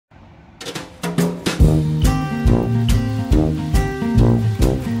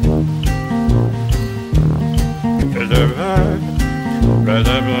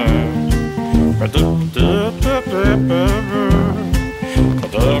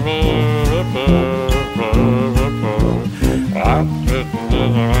Hey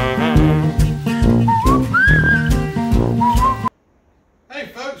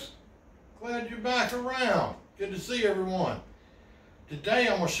folks, glad you're back around. Good to see everyone. Today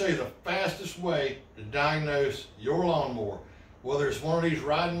I'm going to show you the fastest way to diagnose your lawnmower. Whether it's one of these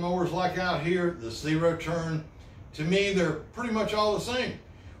riding mowers like out here, the zero turn, to me they're pretty much all the same.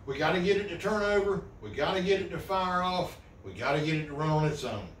 We got to get it to turn over, we got to get it to fire off, we got to get it to run on its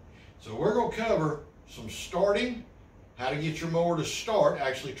own. So we're going to cover some starting, how to get your mower to start,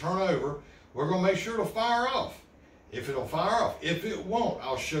 actually turn over. We're going to make sure it'll fire off. If it'll fire off. If it won't,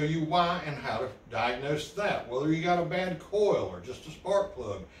 I'll show you why and how to diagnose that. Whether you got a bad coil or just a spark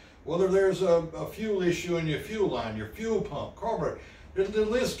plug, whether there's a fuel issue in your fuel line, your fuel pump, carburetor. The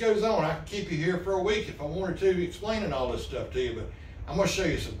list goes on. I can keep you here for a week if I wanted to explaining all this stuff to you, but I'm going to show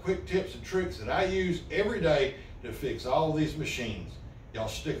you some quick tips and tricks that I use every day to fix all these machines. Y'all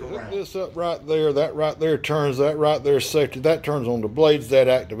stick around. Hook this up right there. That right there turns. That right there is safety. That turns on the blades. That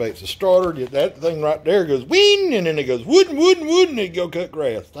activates the starter. That thing right there goes wheen, and then it goes wooden, and it go cut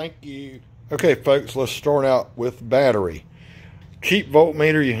grass. Thank you. Okay, folks, let's start out with battery. Cheap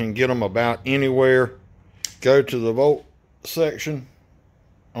voltmeter, you can get them about anywhere. Go to the volt section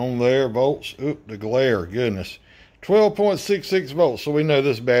on there. Volts. Oop, the glare. Goodness. 12.66 volts. So we know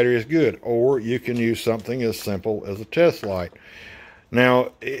this battery is good. Or you can use something as simple as a test light.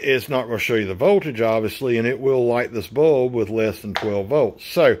 Now, it's not going to show you the voltage, obviously, and it will light this bulb with less than 12 volts.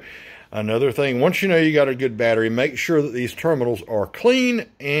 So, another thing, once you know you got a good battery, make sure that these terminals are clean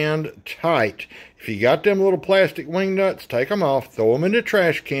and tight. If you got them little plastic wing nuts, take them off, throw them in the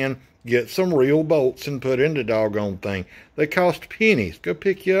trash can, get some real bolts and put in the doggone thing. They cost pennies. Go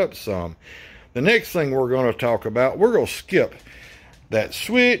pick you up some. The next thing we're going to talk about, we're going to skip that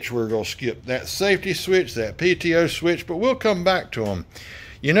switch, we're going to skip that safety switch, that PTO switch, but we'll come back to them.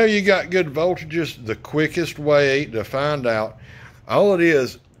 You know you got good voltages, the quickest way to find out, all it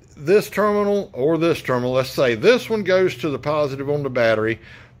is, this terminal or this terminal, let's say this one goes to the positive on the battery,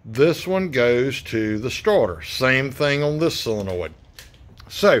 this one goes to the starter. Same thing on this solenoid.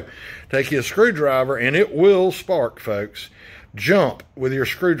 So, take your screwdriver and it will spark, folks. Jump with your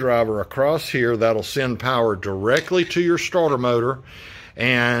screwdriver across here. That'll send power directly to your starter motor,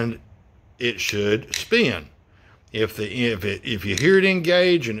 and it should spin. If you hear it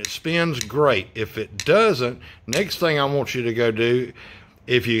engage and it spins, great. If it doesn't, next thing I want you to go do,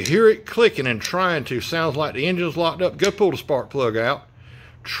 if you hear it clicking and trying to, sounds like the engine's locked up, go pull the spark plug out.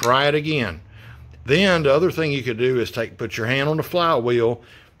 Try it again. Then the other thing you could do is put your hand on the flywheel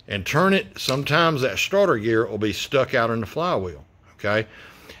and turn it. Sometimes that starter gear will be stuck out in the flywheel, okay?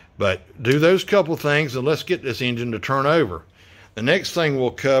 But do those couple things and let's get this engine to turn over. The next thing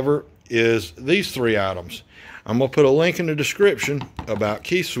we'll cover is these three items. I'm going to put a link in the description about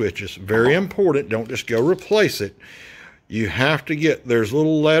key switches. Very important. Don't just go replace it. You have to get, there's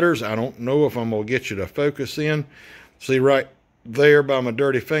little letters. I don't know if I'm going to get you to focus in. See right there by my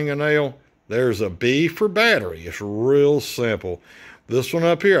dirty fingernail, there's a B for battery. It's real simple. This one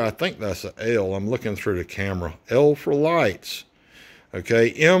up here, I think that's an L. I'm looking through the camera. L for lights.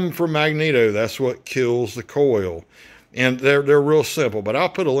 Okay, M for magneto. That's what kills the coil. And they're real simple, but I'll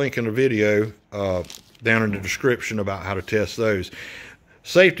put a link in the video down in the description about how to test those.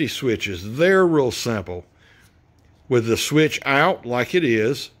 Safety switches, they're real simple. With the switch out like it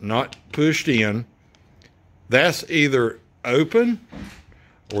is, not pushed in, that's either open,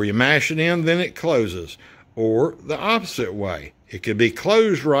 or you mash it in, then it closes, or the opposite way. It could be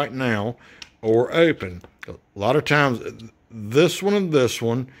closed right now or open. A lot of times, this one and this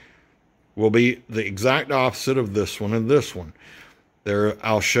one will be the exact opposite of this one and this one. There,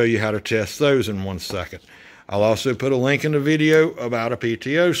 I'll show you how to test those in 1 second. I'll also put a link in the video about a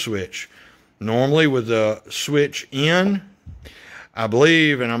PTO switch. Normally with the switch in, I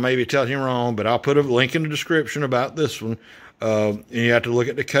believe, and I may be telling you wrong, but I'll put a link in the description about this one. And you have to look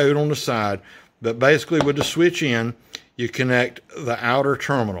at the code on the side. But basically with the switch in, you connect the outer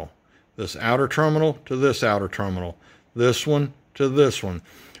terminal. This outer terminal to this outer terminal. This one to this one.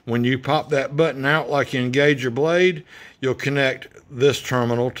 When you pop that button out like you engage your blade, you'll connect this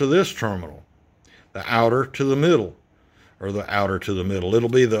terminal to this terminal. The outer to the middle. Or the outer to the middle. It'll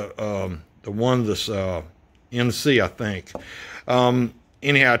be the one that's NC, I think.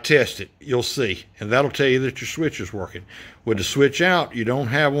 Anyhow, test it. You'll see. And that'll tell you that your switch is working. With the switch out, you don't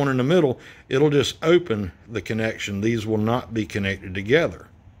have one in the middle. It'll just open the connection. These will not be connected together.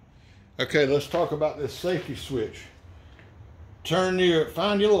 Okay, let's talk about this safety switch. Find your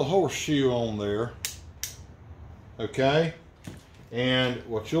little horseshoe on there. Okay? And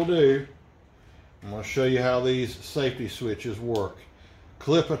what you'll do, I'm going to show you how these safety switches work.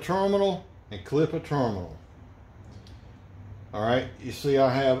 clip a terminal and clip a terminal. All right, you see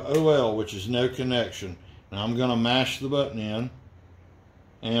I have OL, which is no connection. Now I'm gonna mash the button in,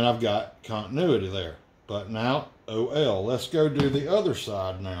 and I've got continuity there. Button out, OL. Let's go do the other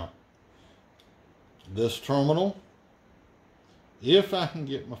side now. This terminal, if I can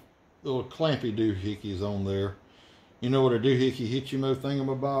get my little clampy doohickeys on there. You know what a doohickey hitchy-mo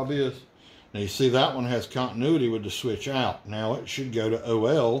thingamabob is? Now you see that one has continuity with the switch out. Now it should go to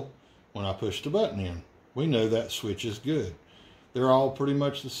OL when I push the button in. We know that switch is good. They're all pretty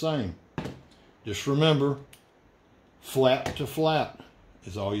much the same. Just remember, flat to flat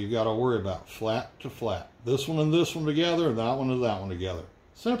is all you got to worry about. Flat to flat. This one and this one together, and that one and that one together.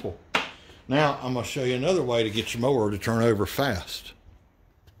 Simple. Now I'm going to show you another way to get your mower to turn over fast.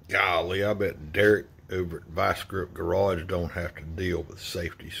 Golly, I bet Derek over at Vice Grip Garage don't have to deal with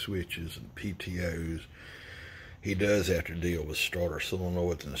safety switches and PTOs. He does have to deal with starter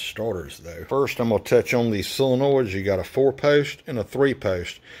solenoids and starters though. First, I'm going to touch on these solenoids. You got a 4-post and a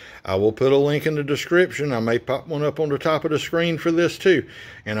 3-post. I will put a link in the description. I may pop one up on the top of the screen for this too.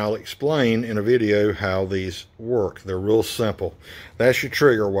 And I'll explain in a video how these work. They're real simple. That's your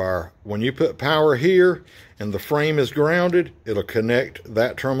trigger wire. When you put power here and the frame is grounded, it'll connect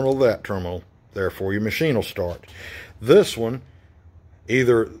that terminal to that terminal. Therefore, your machine will start. This one,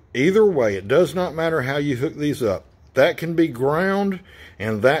 either way, it does not matter how you hook these up. That can be ground,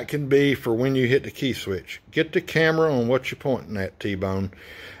 and that can be for when you hit the key switch. Get the camera on what you're pointing at, T-Bone.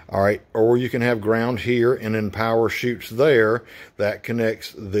 All right, or you can have ground here, and then power shoots there. That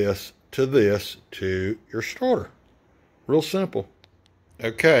connects this to your starter. Real simple.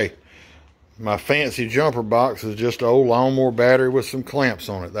 Okay. My fancy jumper box is just an old lawnmower battery with some clamps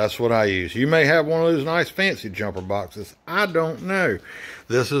on it. That's what I use. You may have one of those nice fancy jumper boxes. I don't know.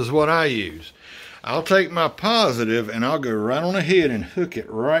 This is what I use. I'll take my positive and I'll go right on ahead and hook it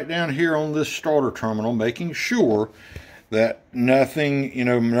right down here on this starter terminal, making sure that nothing,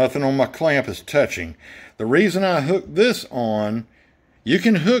 nothing on my clamp is touching. The reason I hook this on, you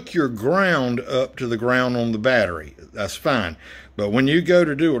can hook your ground up to the ground on the battery. That's fine. But when you go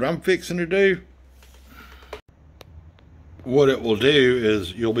to do what I'm fixing to do, what it will do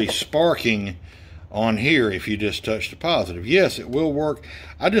is you'll be sparking on here if you just touch the positive. Yes, it will work.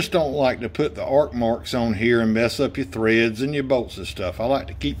 I just don't like to put the arc marks on here and mess up your threads and your bolts and stuff. I like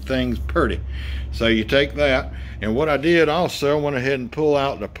to keep things pretty. So you take that, and what I did also, I went ahead and pull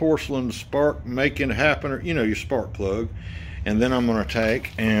out the porcelain spark making it happen, or your spark plug. And then I'm going to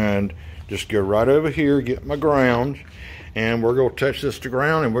take and just go right over here, get my ground, and we're going to touch this to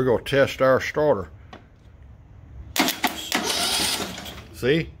ground, and we're going to test our starter.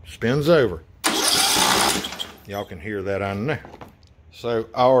 See? Spins over. Y'all can hear that, I know. So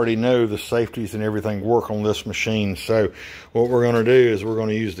I already know the safeties and everything work on this machine. So what we're going to do is we're going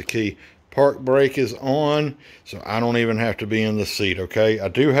to use the key. Park brake is on, so I don't even have to be in the seat, okay? I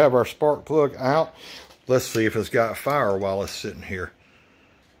do have our spark plug out. Let's see if it's got fire while it's sitting here.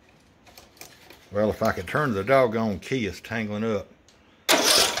 Well, if I could turn the doggone key, it's tangling up.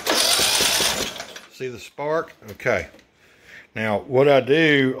 See the spark? Okay. Now, what I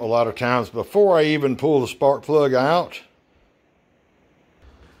do a lot of times before I even pull the spark plug out,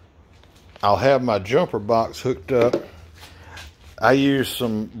 I'll have my jumper box hooked up. I use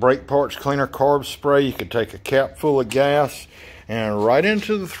some brake parts cleaner carb spray. You could take a cap full of gas and right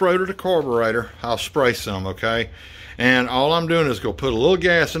into the throat of the carburetor, I'll spray some, okay? And all I'm doing is go put a little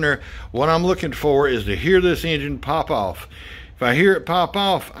gas in there. What I'm looking for is to hear this engine pop off. If I hear it pop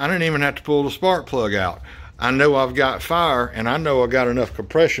off, I don't even have to pull the spark plug out. I know I've got fire, and I know I got enough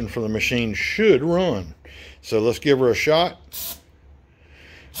compression for the machine should run. So let's give her a shot.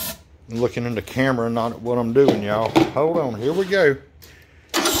 I'm looking in the camera, not at what I'm doing, y'all. Hold on, here we go.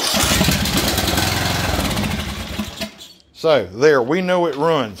 So there, we know it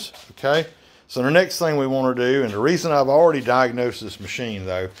runs, okay? So the next thing we want to do, and the reason I've already diagnosed this machine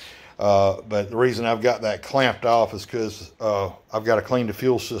though, but the reason I've got that clamped off is because I've got to clean the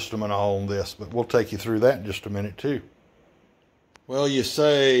fuel system and all on this, but we'll take you through that in just a minute too. Well, you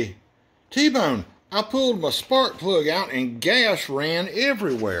say, T-Bone, I pulled my spark plug out and gas ran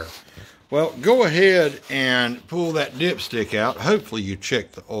everywhere. Well, go ahead and pull that dipstick out. Hopefully you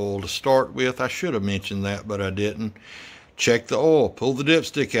checked the oil to start with. I should have mentioned that, but I didn't. Check the oil, pull the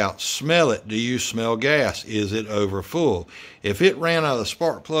dipstick out, smell it. Do you smell gas? Is it over full? If it ran out of the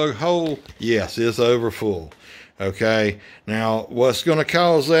spark plug hole, yes, it's over full. Okay, now what's going to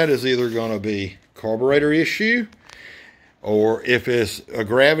cause that is either going to be carburetor issue, or if it's a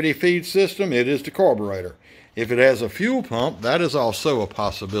gravity feed system, it is the carburetor. If it has a fuel pump, that is also a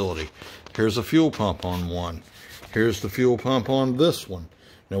possibility. Here's a fuel pump on one. Here's the fuel pump on this one.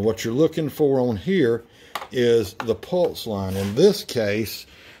 Now what you're looking for on here is the pulse line. In this case,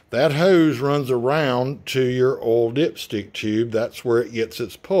 that hose runs around to your oil dipstick tube. That's where it gets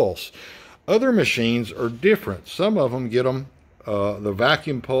its pulse. Other machines are different. Some of them get the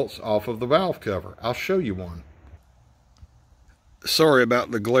vacuum pulse off of the valve cover. I'll show you one. Sorry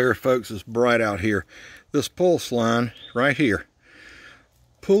about the glare, folks. It's bright out here. This pulse line right here.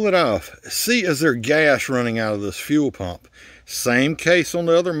 Pull it off. See, is there gas running out of this fuel pump? Same case on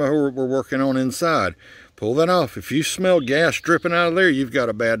the other mower we're working on inside. Pull that off. If you smell gas dripping out of there, you've got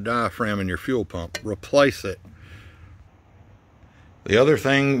a bad diaphragm in your fuel pump. Replace it. The other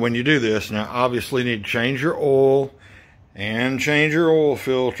thing when you do this, now obviously you need to change your oil and change your oil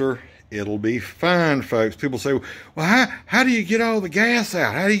filter. It'll be fine, folks. People say, well, how do you get all the gas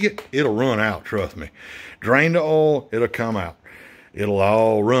out? How do you get... It'll run out, trust me. Drain the oil, it'll come out. It'll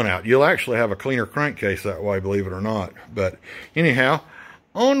all run out. You'll actually have a cleaner crankcase that way, believe it or not. But anyhow,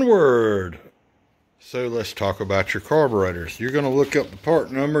 onward. So let's talk about your carburetors. You're going to look up the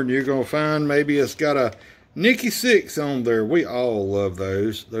part number and you're going to find maybe it's got a Nicky 6 on there. We all love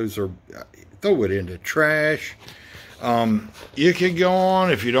those. Those are, throw it into trash. You can go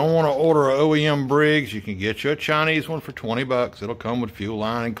on, if you don't want to order an OEM Briggs, you can get you a Chinese one for 20 bucks. It'll come with fuel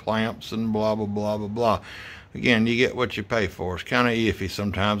line and clamps and blah, blah, blah, blah, blah. Again, you get what you pay for. It's kind of iffy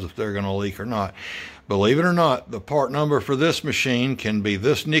sometimes if they're going to leak or not. Believe it or not, the part number for this machine can be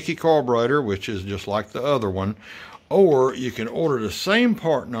this Nicky carburetor, which is just like the other one, or you can order the same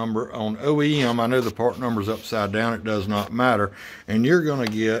part number on OEM. I know the part number's upside down. It does not matter. And you're going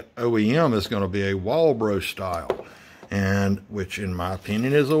to get, OEM is going to be a Walbro style, and which in my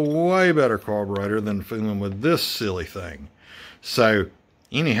opinion is a way better carburetor than fooling with this silly thing. So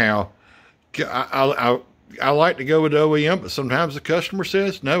anyhow, I like to go with the OEM, but sometimes the customer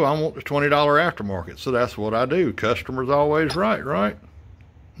says, no, I want the $20 aftermarket. So that's what I do. Customer's always right, right?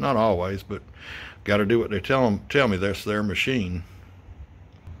 Not always, but got to do what they tell me. That's their machine.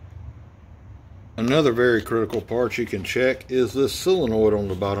 Another very critical part you can check is this solenoid on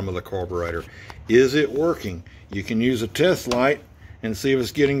the bottom of the carburetor. Is it working? You can use a test light and see if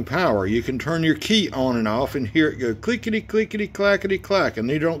it's getting power. You can turn your key on and off and hear it go clickety, clickety, clackety, clack. And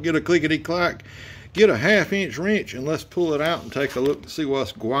you don't get a clickety, clack. Get a 1/2-inch wrench and let's pull it out and take a look and see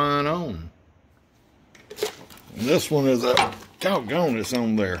what's going on. And this one is a doggone, it's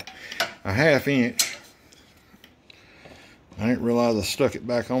on there. A 1/2 inch. I didn't realize I stuck it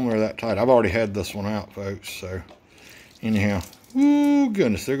back on there that tight. I've already had this one out, folks. So anyhow, ooh,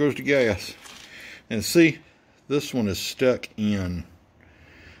 goodness, there goes the gas. And see, this one is stuck in.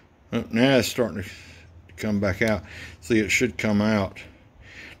 Oh, now it's starting to come back out. See, it should come out.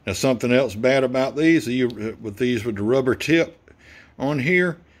 Now, something else bad about these, with the rubber tip on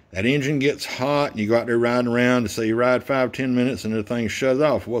here, that engine gets hot and you go out there riding around, say you ride 5-10 minutes and the thing shuts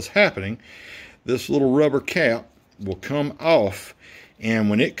off. What's happening, this little rubber cap will come off,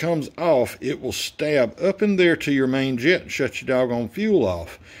 and when it comes off, it will stab up in there to your main jet and shut your doggone fuel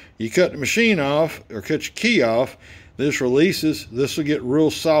off. You cut the machine off or cut your key off, this releases. This will get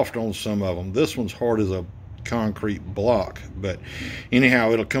real soft on some of them. This one's hard as a concrete block, but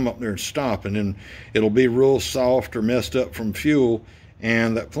anyhow, it'll come up there and stop, and then it'll be real soft or messed up from fuel,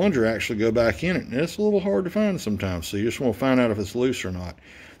 and that plunger actually go back in it, and it's a little hard to find sometimes. So you just want to find out if it's loose or not.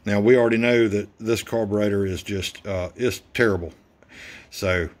 Now, we already know that this carburetor is just it's terrible.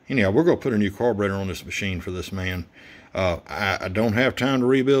 So anyhow, we're going to put a new carburetor on this machine for this man. I don't have time to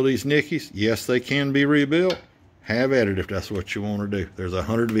rebuild these Nickies. Yes, they can be rebuilt. Have at it if that's what you want to do. There's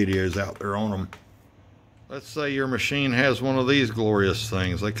 100 videos out there on them. Let's say your machine has one of these glorious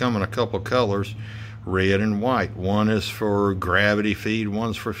things. They come in a couple colors, red and white. One is for gravity feed,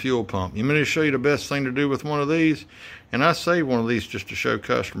 one's for fuel pump. You want me to show you the best thing to do with one of these? And I save one of these just to show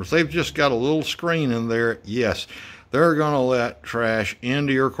customers. They've just got a little screen in there. Yes, they're going to let trash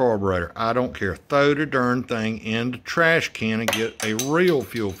into your carburetor. I don't care. Throw the darn thing in the trash can and get a real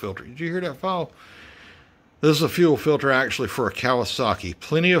fuel filter. Did you hear that fall? This is a fuel filter actually for a Kawasaki.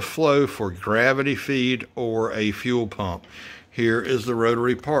 Plenty of flow for gravity feed or a fuel pump. Here is the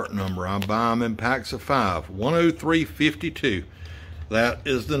rotary part number. I buy them in packs of 5. 10352. That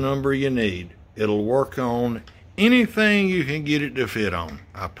is the number you need. It'll work on anything you can get it to fit on.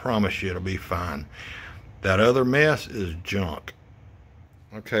 I promise you it'll be fine. That other mess is junk.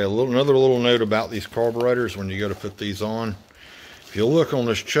 Okay, another little note about these carburetors when you go to put these on. If you look on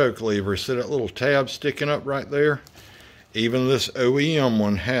this choke lever, see that little tab sticking up right there? Even this OEM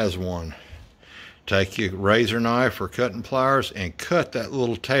one has one. Take your razor knife or cutting pliers and cut that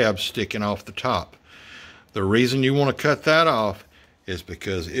little tab sticking off the top. The reason you want to cut that off is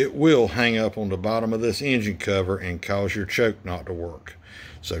because it will hang up on the bottom of this engine cover and cause your choke not to work.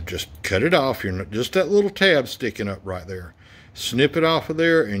 So just cut it off. You're not, just that little tab sticking up right there. Snip it off of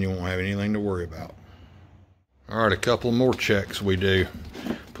there and you won't have anything to worry about. All right, a couple more checks we do.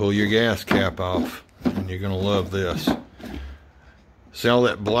 Pull your gas cap off and you're gonna love this. See all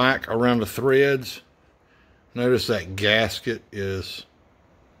that black around the threads? Notice that gasket is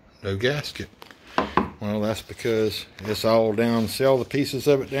no gasket. Well, that's because it's all down. See all the pieces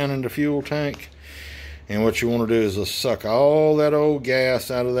of it down in the fuel tank? And what you want to do is just suck all that old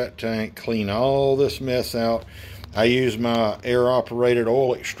gas out of that tank, clean all this mess out. I use my air-operated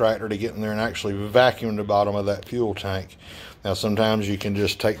oil extractor to get in there and actually vacuum the bottom of that fuel tank. Now, sometimes you can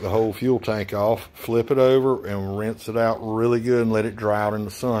just take the whole fuel tank off, flip it over, and rinse it out really good and let it dry out in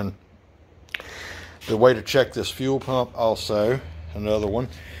the sun. The way to check this fuel pump also, another one,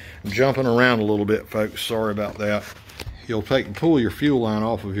 I'm jumping around a little bit, folks, sorry about that. You'll take and pull your fuel line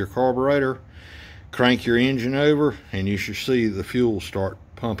off of your carburetor, crank your engine over, and you should see the fuel start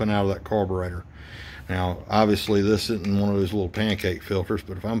pumping out of that carburetor. Now, obviously, this isn't one of those little pancake filters,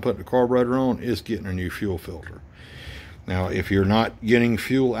 but if I'm putting the carburetor on, it's getting a new fuel filter. Now, if you're not getting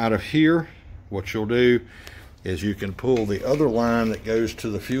fuel out of here, what you'll do is you can pull the other line that goes to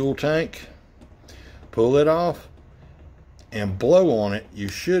the fuel tank, pull it off, and blow on it. You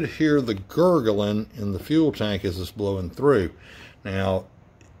should hear the gurgling in the fuel tank as it's blowing through. Now,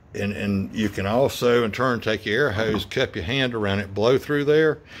 and you can also in turn take your air hose, cup your hand around it, blow through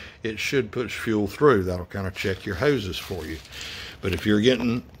there. It should push fuel through. That'll kind of check your hoses for you. But if you're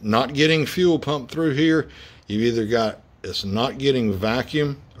not getting fuel pumped through here, you've either got it's not getting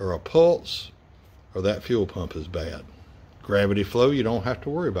vacuum or a pulse, or that fuel pump is bad. Gravity flow, you don't have to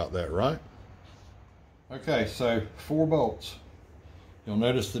worry about that, right? Okay, so 4 bolts. You'll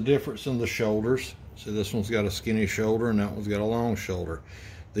notice the difference in the shoulders. So this one's got a skinny shoulder and that one's got a long shoulder.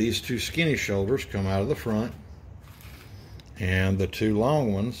 These 2 skinny shoulders come out of the front, and the 2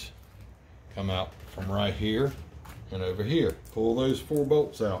 long ones come out from right here and over here. Pull those 4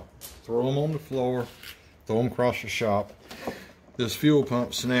 bolts out, throw them on the floor, throw them across the shop. This fuel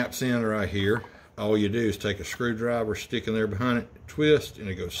pump snaps in right here. All you do is take a screwdriver, stick in there behind it, twist, and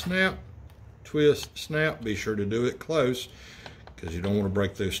it goes snap, twist, snap. Be sure to do it close because you don't want to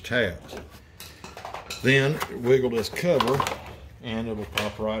break those tabs. Then wiggle this cover and it'll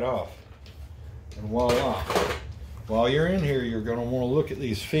pop right off. And voila. While you're in here, you're going to want to look at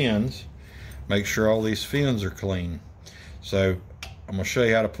these fins. Make sure all these fins are clean. So I'm going to show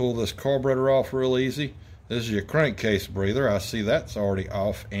you how to pull this carburetor off real easy. This is your crankcase breather. I see that's already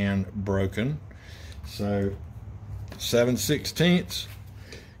off and broken. So 7/16,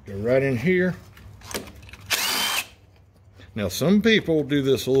 go right in here. Now some people do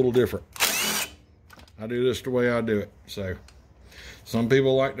this a little different. I do this the way I do it. So some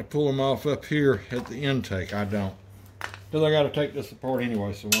people like to pull them off up here at the intake. I don't. Because I got to take this apart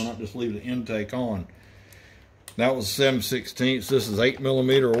anyway, so why not just leave the intake on? That was 7/16. This is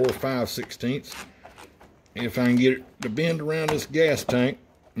 8mm or 5/16. If I can get it to bend around this gas tank,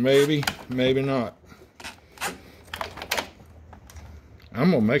 maybe, maybe not.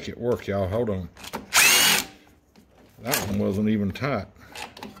 I'm going to make it work, y'all. Hold on. That one wasn't even tight.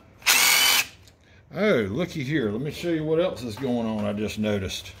 Oh, looky here. Let me show you what else is going on I just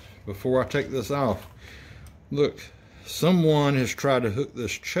noticed before I take this off. Look, someone has tried to hook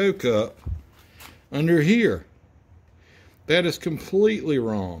this choke up under here. That is completely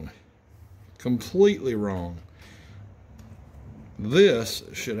wrong. Completely wrong. This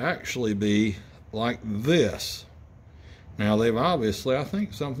should actually be like this. Now they've obviously, I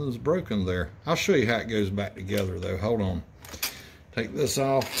think something's broken there. I'll show you how it goes back together though. Hold on. Take this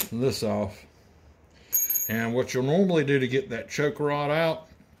off and this off. And what you'll normally do to get that choke rod out,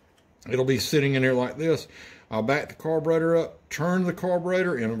 it'll be sitting in there like this. I'll back the carburetor up, turn the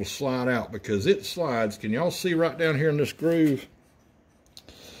carburetor, and it'll slide out because it slides. Can y'all see right down here in this groove?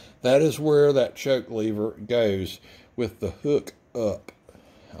 That is where that choke lever goes with the hook up.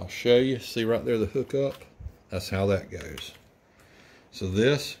 I'll show you. See right there the hook up? That's how that goes. So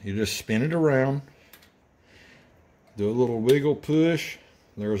this, you just spin it around, do a little wiggle push.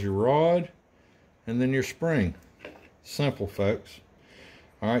 There's your rod, and then your spring. Simple, folks.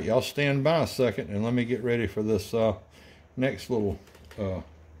 All right, y'all stand by a second, and let me get ready for this next little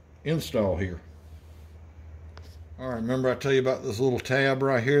install here. All right, remember I tell you about this little tab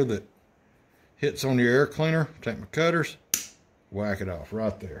right here that hits on your air cleaner? Take my cutters, whack it off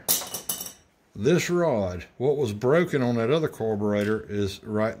right there. This rod, what was broken on that other carburetor is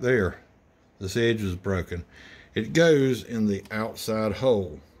right there. This edge is broken. It goes in the outside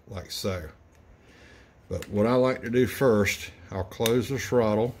hole, like so. But what I like to do first, I'll close the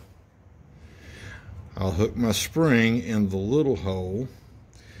throttle. I'll hook my spring in the little hole.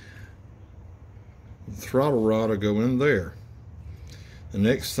 The throttle rod will go in there. The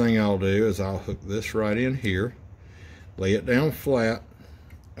next thing I'll do is I'll hook this right in here, lay it down flat,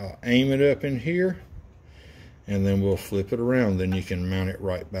 I'll aim it up in here, and then we'll flip it around. Then you can mount it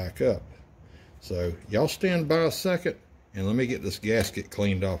right back up. So y'all stand by a second and let me get this gasket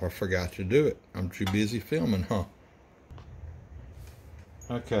cleaned off. I forgot to do it. I'm too busy filming, huh?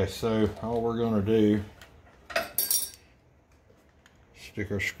 Okay, so all we're gonna do, stick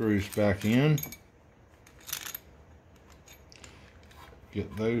our screws back in,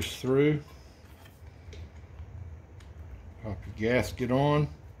 get those through, pop your gasket on,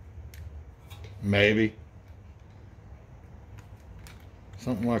 maybe,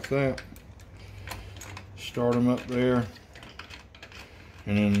 something like that. Start them up there,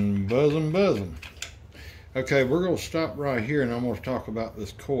 and then buzz them. Okay, we're going to stop right here, and I'm going to talk about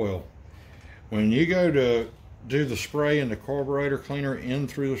this coil. When you go to do the spray in the carburetor cleaner in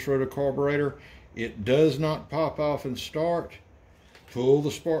through the throat of carburetor, it does not pop off and start. Pull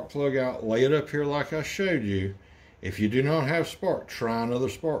the spark plug out, lay it up here like I showed you. If you do not have spark, try another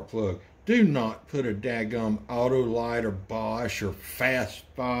spark plug. Do not put a daggum Autolite or Bosch or Fast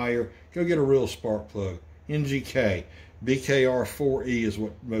Fire. Go get a real spark plug. NGK, BKR4E is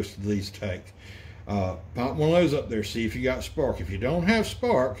what most of these take. Pop one of those up there, see if you got spark. If you don't have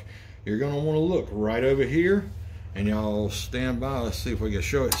spark, you're going to want to look right over here, and y'all stand by. Let's see if we can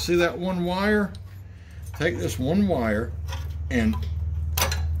show it. See that one wire? Take this one wire and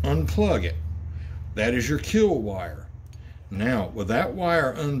unplug it. That is your kill wire. Now, with that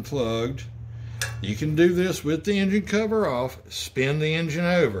wire unplugged, you can do this with the engine cover off, spin the engine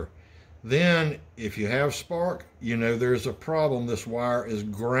over. Then, if you have spark, you know there's a problem. This wire is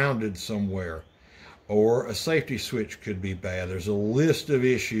grounded somewhere, or a safety switch could be bad. There's a list of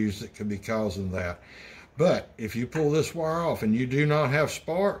issues that could be causing that. But if you pull this wire off and you do not have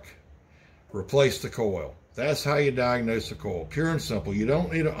spark, replace the coil. That's how you diagnose the coil. Pure and simple. You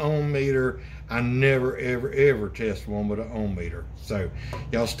don't need an ohm meter. I never, ever test one with an ohm meter. So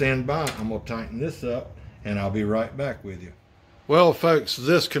y'all stand by. I'm going to tighten this up, and I'll be right back with you. Well, folks,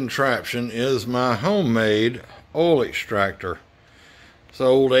 this contraption is my homemade oil extractor. It's an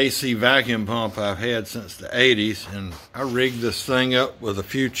old AC vacuum pump I've had since the 80s, and I rigged this thing up with a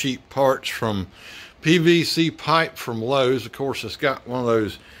few cheap parts from PVC pipe from Lowe's. Of course, it's got one of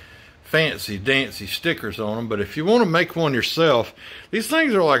those fancy dancy stickers on them, but if you want to make one yourself, these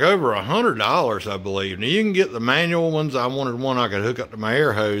things are like over $100, I believe. Now, you can get the manual ones. I wanted one I could hook up to my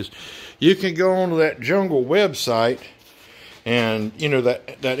air hose. You can go onto that Jungle website, and you know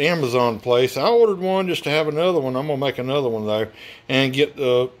that Amazon place. I ordered one just to have another one. I'm gonna make another one though, and get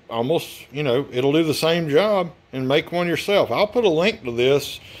the almost, you know, it'll do the same job, and make one yourself. I'll put a link to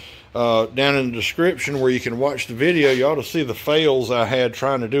this down in the description where you can watch the video. You ought to see the fails I had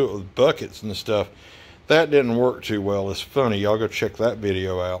trying to do it with buckets and stuff. That didn't work too well. It's funny. Y'all go check that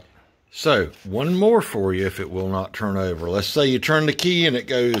video out. So one more for you if it will not turn over. Let's say you turn the key and it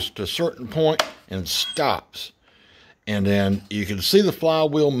goes to a certain point and stops. And then you can see the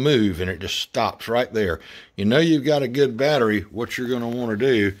flywheel move and it just stops right there. You know you've got a good battery. What you're going to want to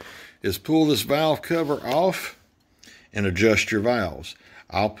do is pull this valve cover off and adjust your valves.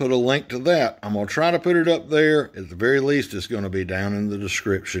 I'll put a link to that. I'm going to try to put it up there. At the very least, it's going to be down in the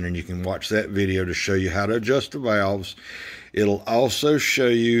description, and you can watch that video to show you how to adjust the valves. It'll also show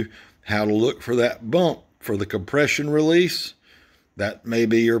you how to look for that bump for the compression release. That may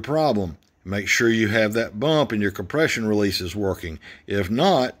be your problem. Make sure you have that bump and your compression release is working. If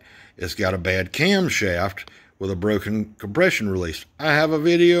not, it's got a bad camshaft with a broken compression release. I have a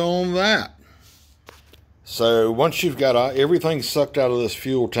video on that. So once you've got everything sucked out of this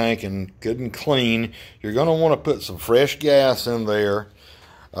fuel tank and good and clean, you're going to want to put some fresh gas in there.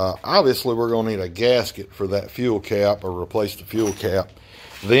 Obviously, we're going to need a gasket for that fuel cap, or replace the fuel cap.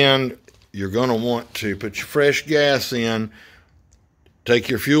 Then you're going to want to put your fresh gas in, take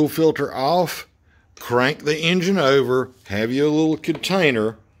your fuel filter off, crank the engine over, have you a little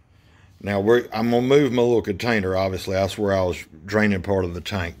container. Now, I'm going to move my little container, obviously. That's where I was draining part of the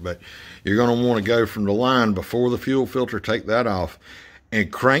tank. But you're going to want to go from the line before the fuel filter, take that off,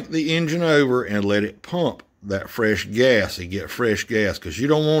 and crank the engine over and let it pump that fresh gas and get fresh gas, because you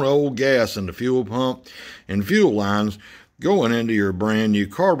don't want old gas in the fuel pump and fuel lines going into your brand new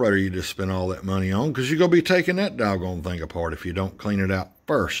carburetor you just spent all that money on, because you're going to be taking that doggone thing apart if you don't clean it out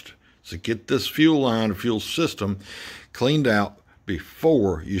first. So get this fuel line, fuel system cleaned out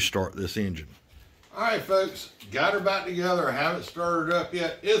before you start this engine. All right, folks, got her back together. I haven't started up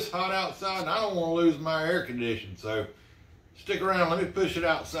yet. It's hot outside and I don't want to lose my air conditioning, so Stick around, let me push it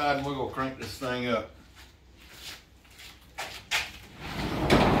outside and we're gonna crank this thing up.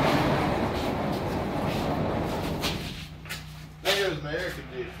 There goes my air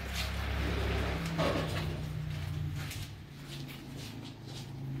conditioner.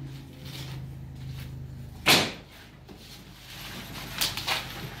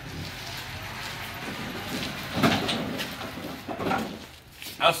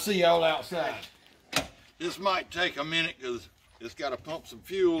 I'll see y'all outside. This might take a minute because it's got to pump some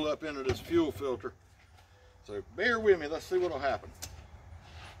fuel up into this fuel filter. So bear with me, let's see what'll happen.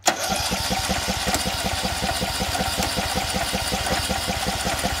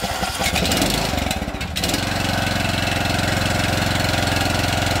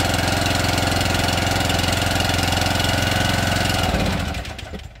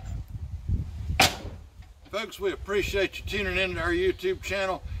 Folks, we appreciate you tuning into our YouTube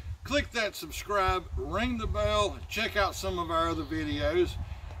channel. Click that subscribe, ring the bell, check out some of our other videos.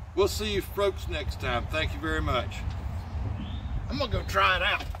 We'll see you folks next time. Thank you very much. I'm gonna go try it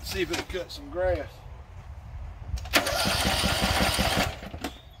out, see if it'll cut some grass.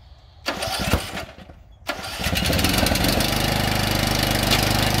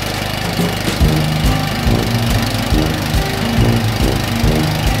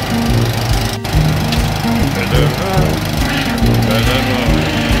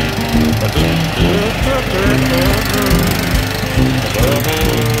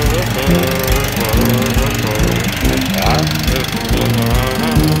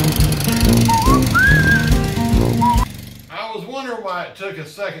 I was wondering why it took a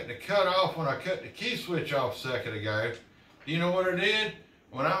second to cut off when I cut the key switch off a second ago. Do you know what I did?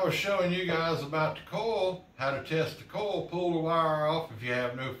 When I was showing you guys about the coil, how to test the coil, pull the wire off if you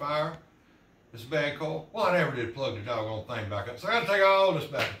have no fire. It's a bad coil. Well, I never did plug the doggone thing back up, so I gotta take all this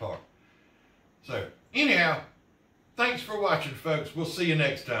back apart. So, anyhow, thanks for watching, folks. We'll see you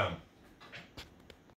next time.